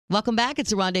Welcome back.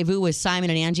 It's a rendezvous with Simon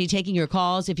and Angie, taking your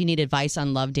calls if you need advice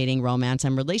on love, dating, romance,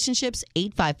 and relationships.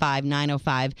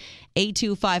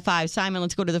 855-905-8255. Simon,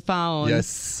 let's go to the phone.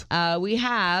 Yes. We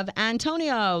have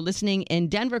Antonio listening in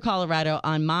Denver, Colorado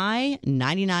on My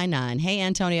 99.9. Hey,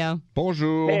 Antonio.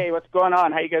 Bonjour. Hey, what's going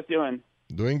on? How you guys doing?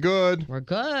 Doing good. We're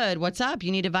good. What's up?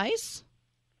 You need advice?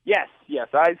 Yes.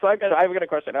 I've got a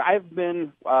question. I've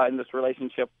been in this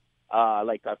relationship,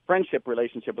 like a friendship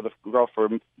relationship with a girl for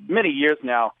many years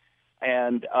now,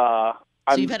 and So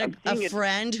you've had a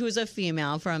friend who's a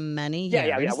female for many years.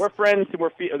 Yeah. We're friends.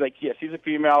 She's a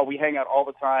female. We hang out all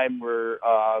the time.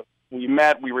 We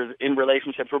met. We were in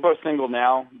relationships. We're both single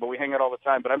now, but we hang out all the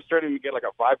time. But I'm starting to get like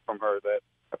a vibe from her that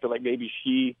I feel like maybe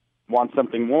she wants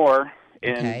something more.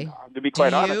 And Okay. To be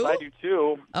quite Do honest, you? I do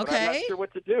too. But I'm Okay. not sure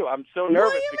what to do. I'm so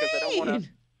nervous because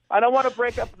I don't want to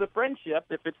break up the friendship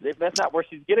if that's not where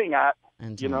she's getting at.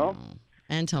 Antonio.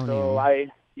 Antonio.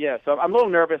 So I'm a little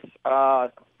nervous. I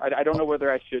don't know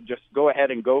whether I should just go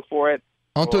ahead and go for it.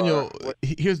 Antonio,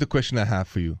 here's the question I have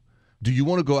for you. Do you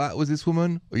want to go out with this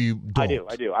woman or you don't?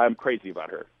 I do. I'm crazy about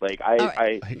her. Like Here's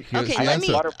Okay, the let me.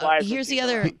 answer. butterflies Here's and the she's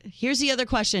other. Here's the other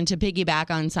question to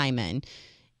piggyback on Simon.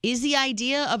 Is the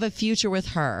idea of a future with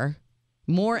her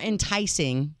more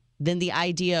enticing than the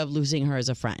idea of losing her as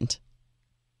a friend?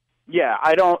 Yeah,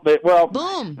 I don't. Well,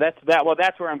 Boom.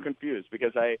 That's where I'm confused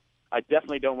because I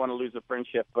definitely don't want to lose a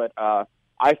friendship, but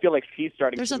I feel like she's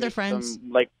starting. There's to other make friends.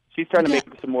 She's starting to Yeah.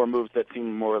 make some more moves that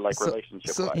seem more like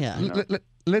relationship. yeah.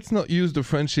 Let's not use the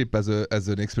friendship as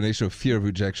an explanation of fear of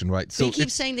rejection, right? So he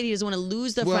keeps saying that he doesn't want to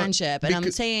lose the Well, friendship, and I'm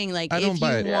because saying like I don't if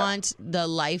buy you it. want the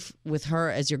life with her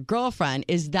as your girlfriend,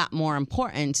 is that more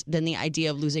important than the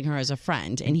idea of losing her as a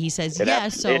friend? And he says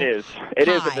yes. So it is. It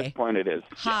is hi. at this point. It is.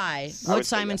 Hi. I What would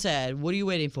say Simon yes. said. What are you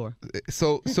waiting for?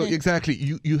 So exactly,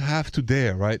 you have to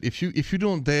dare, right? If you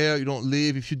don't dare, you don't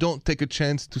live. If you don't take a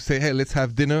chance to say, hey, let's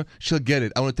have dinner, she'll get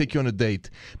it. I want to take you on a date.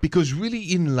 Because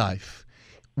really in life,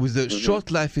 with the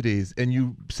short life it is, and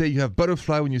you say you have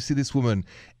butterfly when you see this woman,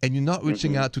 and you're not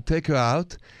reaching out to take her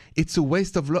out, it's a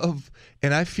waste of love.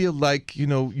 And I feel like, you're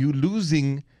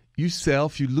losing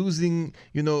yourself, you're losing,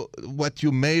 what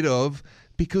you're made of,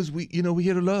 because we're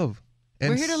here to love.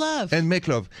 We're here to love. And make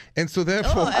love. And so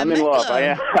therefore... Oh, I'm make in love. love.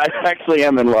 I actually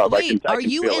am in love. Wait, I are can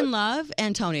you feel in it. love,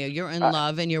 Antonio? You're in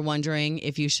love, and you're wondering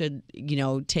if you should,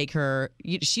 take her.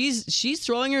 She's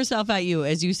throwing herself at you,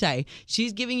 as you say.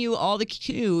 She's giving you all the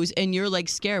cues, and you're like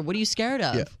scared. What are you scared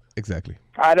of? Yeah, exactly.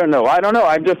 I don't know.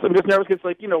 I'm just nervous because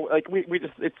we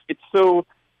just it's so.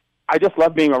 I just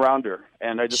love being around her,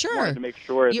 and I just Sure. wanted to make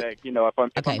sure that if I'm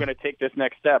going to take this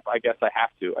next step, I guess I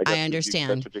have to. I understand.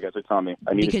 That's what you guys are telling me.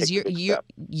 I need Because to take the next step.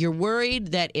 you're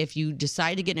worried that if you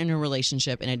decide to get in a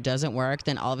relationship and it doesn't work,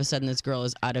 then all of a sudden this girl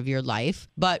is out of your life.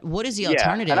 But what is the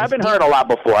alternative? And I've been hurt a lot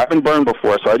before. I've been burned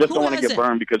before, so I just don't want to get hasn't?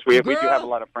 burned because we do Girl, have a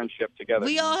lot of friendship together.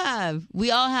 We all have.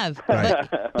 Right.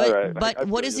 All right. But I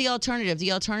what feel is you. the alternative?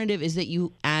 The alternative is that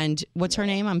you and what's her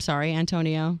name? I'm sorry,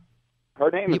 Antonio.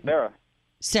 Her name is Sarah.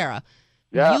 Sarah.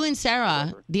 Yeah. You and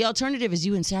Sarah, the alternative is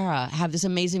you and Sarah have this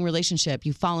amazing relationship.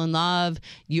 You fall in love.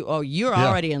 You're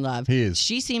already in love. He is.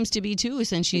 She seems to be too,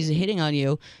 since she's hitting on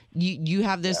you. You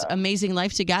have this amazing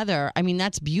life together. I mean,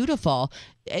 that's beautiful.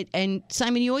 And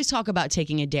Simon, you always talk about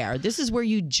taking a dare. This is where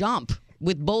you jump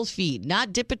with both feet,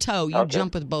 not dip a toe. You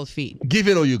jump with both feet. Give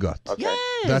it all you got. Okay.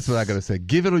 Yes. That's what I got to say.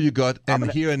 Give it all you got, and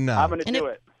here and now. I'm going to And do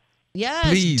it. Yes,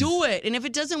 Please. do it. And if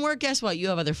it doesn't work, guess what? You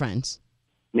have other friends.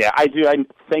 Yeah, I do.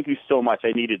 Thank you so much.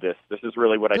 I needed this. This is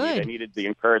really what I need. Good. I needed the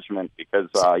encouragement because,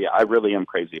 I really am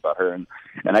crazy about her, and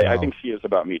I think she is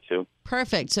about me too.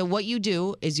 Perfect. So what you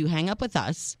do is you hang up with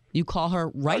us. You call her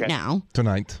right Okay. now,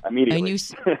 Tonight. Immediately.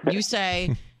 and you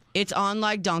say, "It's on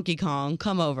like Donkey Kong.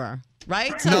 Come over."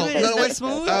 Right? No, Simon? Is that wait.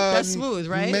 smooth? That's smooth,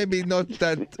 right? Maybe not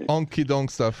that honky donk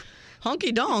stuff.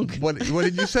 Honky donk. What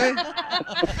did you say?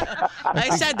 I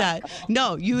said that.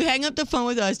 No, you hang up the phone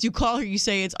with us. You call her. You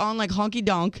say it's on like honky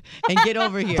donk, and get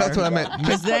over here. That's what I meant.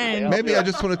 Because then, Maybe I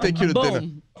just want to take you to dinner.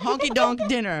 boom, honky donk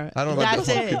dinner. I don't know about That's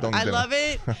the it. honky donk I dinner. love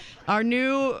it. Our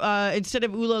new instead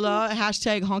of ooh la la,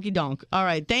 hashtag honky donk. All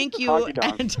right, thank you, Honky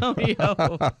donk. Antonio.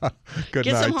 Good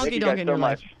Get night. some honky Thank you donk guys in so your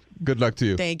much. life. Good luck to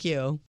you. Thank you.